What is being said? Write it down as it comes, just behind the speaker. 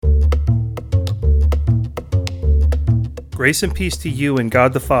Grace and peace to you and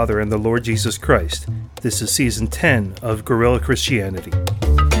God the Father and the Lord Jesus Christ. This is Season 10 of Guerrilla Christianity.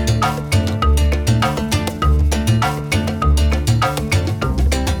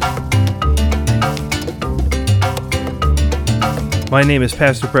 My name is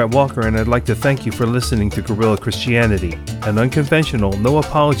Pastor Brett Walker, and I'd like to thank you for listening to Guerrilla Christianity, an unconventional,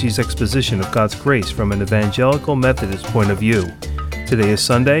 no-apologies exposition of God's grace from an evangelical Methodist point of view. Today is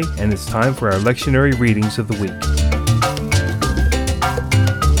Sunday, and it's time for our lectionary readings of the week.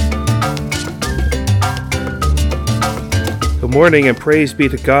 Good morning, and praise be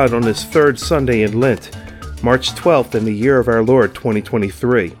to God on this third Sunday in Lent, March 12th in the year of our Lord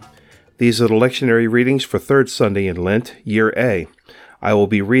 2023. These are the lectionary readings for third Sunday in Lent, Year A. I will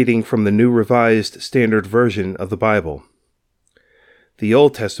be reading from the New Revised Standard Version of the Bible. The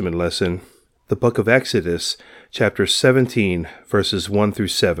Old Testament lesson, the book of Exodus, chapter 17, verses 1 through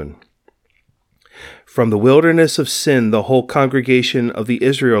 7. From the wilderness of Sin, the whole congregation of the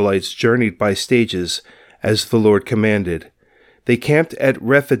Israelites journeyed by stages, as the Lord commanded. They camped at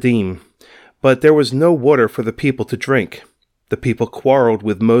Rephidim, but there was no water for the people to drink. The people quarreled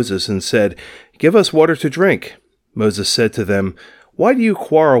with Moses and said, "Give us water to drink." Moses said to them, "Why do you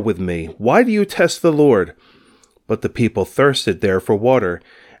quarrel with me? Why do you test the Lord?" But the people thirsted there for water,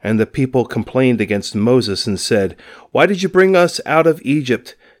 and the people complained against Moses and said, "Why did you bring us out of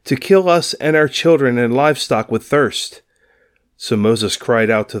Egypt to kill us and our children and livestock with thirst?" So Moses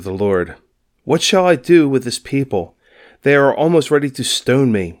cried out to the Lord, "What shall I do with this people? They are almost ready to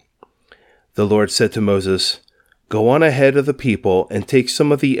stone me." The Lord said to Moses, "Go on ahead of the people and take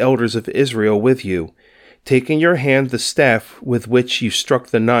some of the elders of Israel with you. Take in your hand the staff with which you struck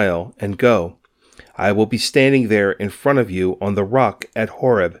the Nile, and go. I will be standing there in front of you on the rock at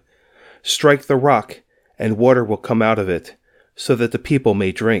Horeb. Strike the rock, and water will come out of it, so that the people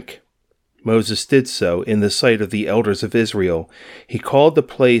may drink." Moses did so in the sight of the elders of Israel. He called the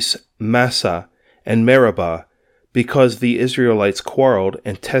place Massah and Meribah, because the Israelites quarreled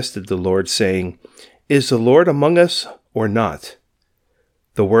and tested the Lord, saying, "Is the Lord among us or not?"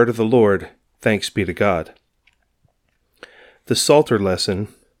 The word of the Lord. Thanks be to God. The Psalter lesson,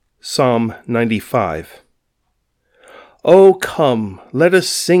 Psalm 95. Oh, come, let us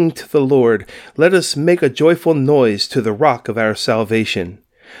sing to the Lord. Let us make a joyful noise to the rock of our salvation.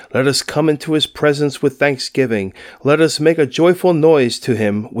 Let us come into his presence with thanksgiving. Let us make a joyful noise to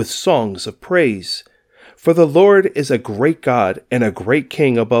him with songs of praise. For the Lord is a great God and a great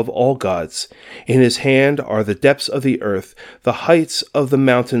King above all gods. In his hand are the depths of the earth. The heights of the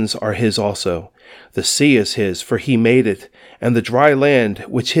mountains are his also. The sea is his, for he made it, and the dry land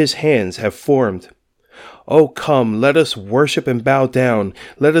which his hands have formed. O come, let us worship and bow down.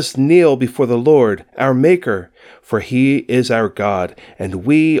 Let us kneel before the Lord, our Maker. For he is our God, and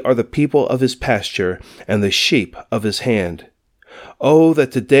we are the people of his pasture, and the sheep of his hand. Oh,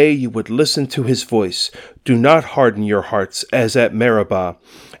 that today you would listen to his voice. Do not harden your hearts as at Meribah,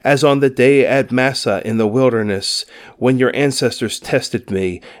 as on the day at Massah in the wilderness, when your ancestors tested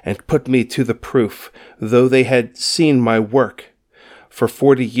me and put me to the proof, though they had seen my work. For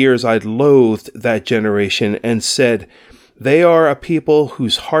 40 years I loathed that generation and said, "They are a people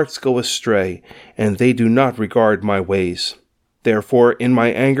whose hearts go astray, and they do not regard my ways. Therefore in my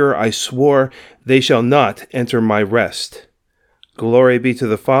anger I swore, they shall not enter my rest." Glory be to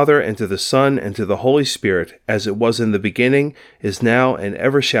the Father, and to the Son, and to the Holy Spirit, as it was in the beginning, is now, and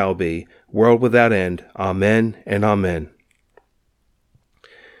ever shall be, world without end. Amen and amen.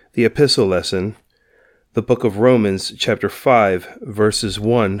 The Epistle lesson, the book of Romans, chapter 5, verses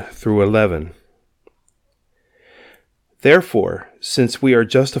 1 through 11. Therefore, since we are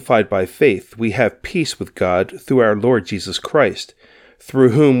justified by faith, we have peace with God through our Lord Jesus Christ,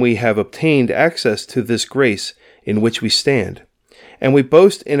 through whom we have obtained access to this grace in which we stand. And we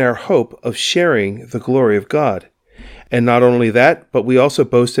boast in our hope of sharing the glory of God. And not only that, but we also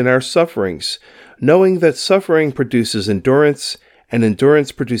boast in our sufferings, knowing that suffering produces endurance, and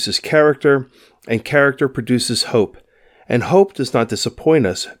endurance produces character, and character produces hope. And hope does not disappoint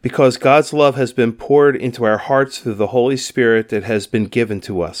us, because God's love has been poured into our hearts through the Holy Spirit that has been given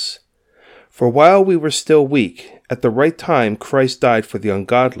to us. For while we were still weak, at the right time Christ died for the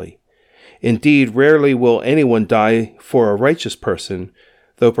ungodly. Indeed, rarely will anyone die for a righteous person,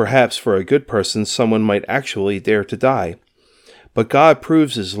 though perhaps for a good person someone might actually dare to die. But God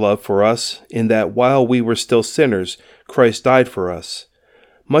proves his love for us in that while we were still sinners, Christ died for us.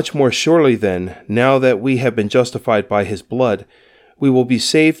 Much more surely then, now that we have been justified by his blood, we will be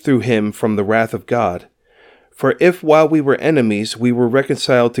saved through him from the wrath of God. For if while we were enemies we were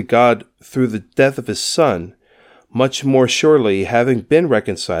reconciled to God through the death of his Son, much more surely, having been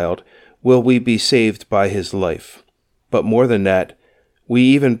reconciled, will we be saved by his life. But more than that, we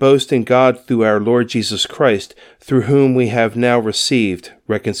even boast in God through our Lord Jesus Christ, through whom we have now received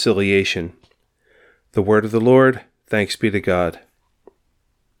reconciliation. The word of the Lord. Thanks be to God.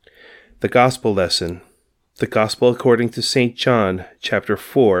 The Gospel Lesson. The Gospel according to St. John, chapter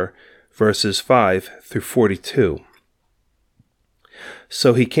 4, verses 5 through 42.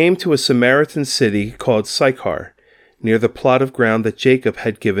 So he came to a Samaritan city called Sychar, near the plot of ground that Jacob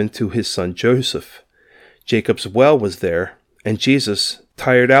had given to his son Joseph. Jacob's well was there, and Jesus,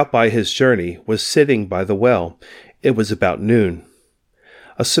 tired out by his journey, was sitting by the well. It was about noon.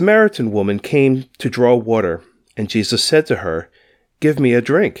 A Samaritan woman came to draw water, and Jesus said to her, "Give me a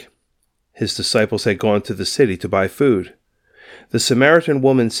drink." His disciples had gone to the city to buy food. The Samaritan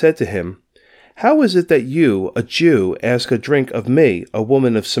woman said to him, "How is it that you, a Jew, ask a drink of me, a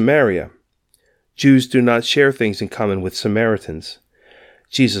woman of Samaria?" Jews do not share things in common with Samaritans.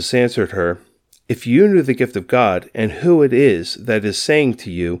 Jesus answered her, "If you knew the gift of God and who it is that is saying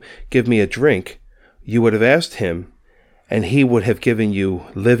to you, 'Give me a drink,' you would have asked him, and he would have given you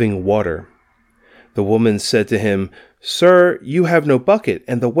living water." The woman said to him, "Sir, you have no bucket,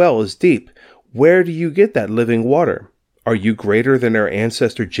 and the well is deep. Where do you get that living water? Are you greater than our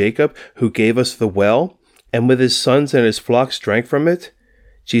ancestor Jacob, who gave us the well, and with his sons and his flocks drank from it?"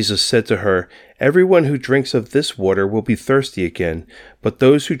 Jesus said to her, "Everyone who drinks of this water will be thirsty again, but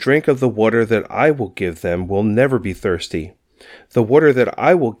those who drink of the water that I will give them will never be thirsty. The water that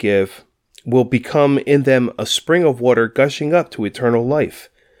I will give will become in them a spring of water gushing up to eternal life."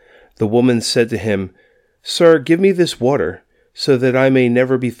 The woman said to him, "Sir, give me this water, so that I may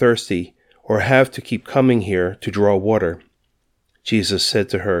never be thirsty, or have to keep coming here to draw water." Jesus said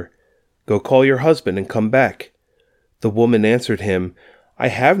to her, "Go call your husband and come back." The woman answered him, "I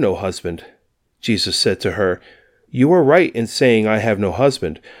have no husband." Jesus said to her, "You are right in saying I have no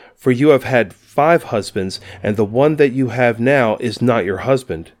husband, for you have had 5 husbands, and the one that you have now is not your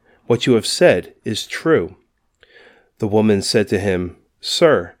husband. What you have said is true." The woman said to him,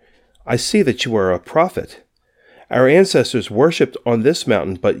 "Sir, I see that you are a prophet. Our ancestors worshipped on this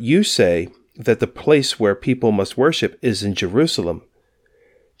mountain, but you say that the place where people must worship is in Jerusalem."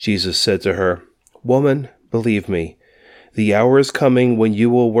 Jesus said to her, "Woman, believe me, the hour is coming when you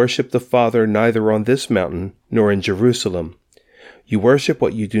will worship the Father neither on this mountain nor in Jerusalem. You worship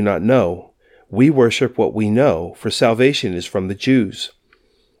what you do not know. We worship what we know, for salvation is from the Jews.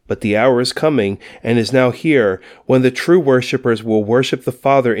 But the hour is coming, and is now here, when the true worshippers will worship the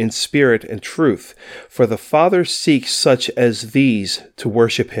Father in spirit and truth, for the Father seeks such as these to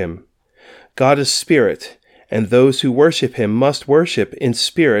worship him. God is spirit, and those who worship him must worship in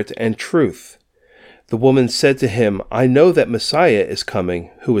spirit and truth." The woman said to him, "I know that Messiah is coming,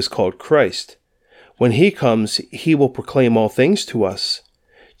 who is called Christ. When he comes, he will proclaim all things to us."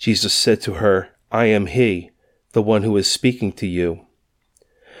 Jesus said to her, "I am he, the one who is speaking to you."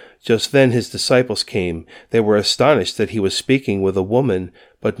 Just then his disciples came. They were astonished that he was speaking with a woman,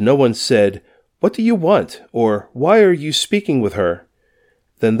 but no one said, "What do you want?" or "Why are you speaking with her?"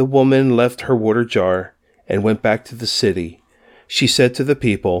 Then the woman left her water jar and went back to the city. She said to the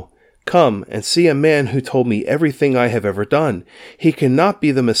people, "Come and see a man who told me everything I have ever done. He cannot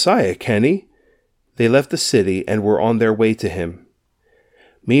be the Messiah, can he?" They left the city and were on their way to him.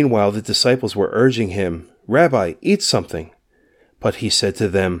 Meanwhile the disciples were urging him, "Rabbi, eat something." But he said to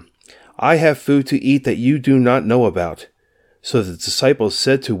them, "I have food to eat that you do not know about." So the disciples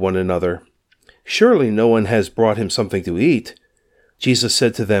said to one another, "Surely no one has brought him something to eat." Jesus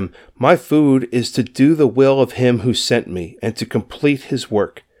said to them, "My food is to do the will of him who sent me, and to complete his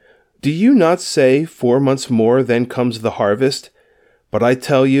work. Do you not say, 4 months more, then comes the harvest? But I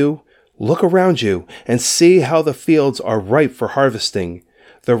tell you, look around you, and see how the fields are ripe for harvesting.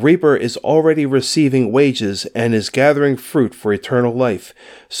 The reaper is already receiving wages and is gathering fruit for eternal life,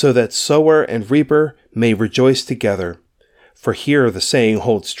 so that sower and reaper may rejoice together. For here the saying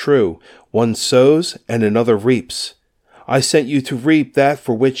holds true, one sows and another reaps. I sent you to reap that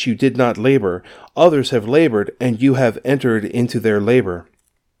for which you did not labor. Others have labored, and you have entered into their labor."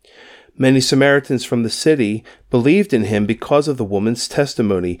 Many Samaritans from the city believed in him because of the woman's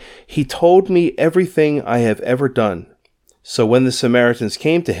testimony. "He told me everything I have ever done." So when the Samaritans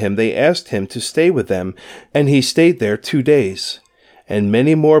came to him, they asked him to stay with them, and he stayed there 2 days. And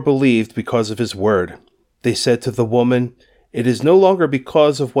many more believed because of his word. They said to the woman, "It is no longer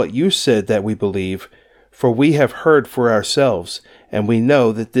because of what you said that we believe, for we have heard for ourselves, and we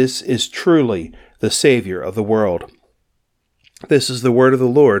know that this is truly the Savior of the world." This is the word of the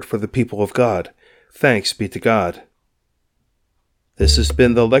Lord for the people of God. Thanks be to God. This has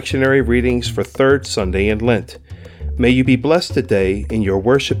been the lectionary readings for Third Sunday in Lent. May you be blessed today in your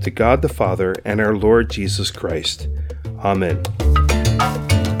worship to God the Father and our Lord Jesus Christ. Amen.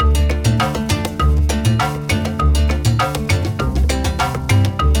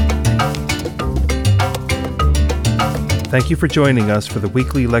 Thank you for joining us for the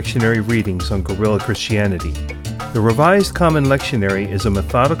weekly lectionary readings on Guerrilla Christianity. The Revised Common Lectionary is a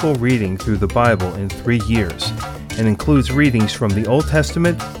methodical reading through the Bible in 3 years and includes readings from the Old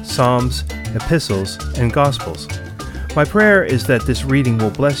Testament, Psalms, Epistles, and Gospels. My prayer is that this reading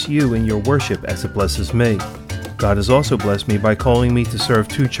will bless you in your worship as it blesses me. God has also blessed me by calling me to serve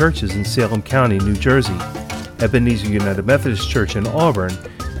 2 churches in Salem County, New Jersey, Ebenezer United Methodist Church in Auburn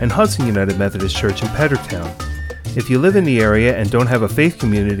and Hudson United Methodist Church in Peddertown. If you live in the area and don't have a faith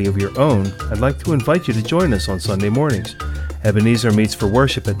community of your own, I'd like to invite you to join us on Sunday mornings. Ebenezer meets for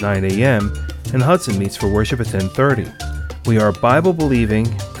worship at 9 a.m. and Hudson meets for worship at 10:30. We are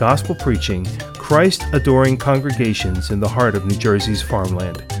Bible-believing, gospel-preaching, Christ-adoring congregations in the heart of New Jersey's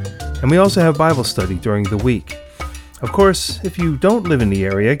farmland. And we also have Bible study during the week. Of course, if you don't live in the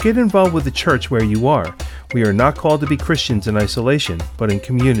area, get involved with the church where you are. We are not called to be Christians in isolation, but in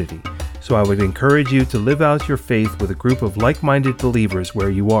community. So I would encourage you to live out your faith with a group of like-minded believers where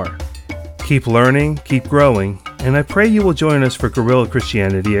you are. Keep learning, keep growing, and I pray you will join us for Guerrilla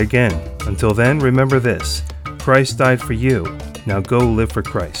Christianity again. Until then, remember this: Christ died for you. Now go live for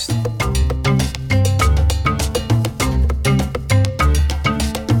Christ.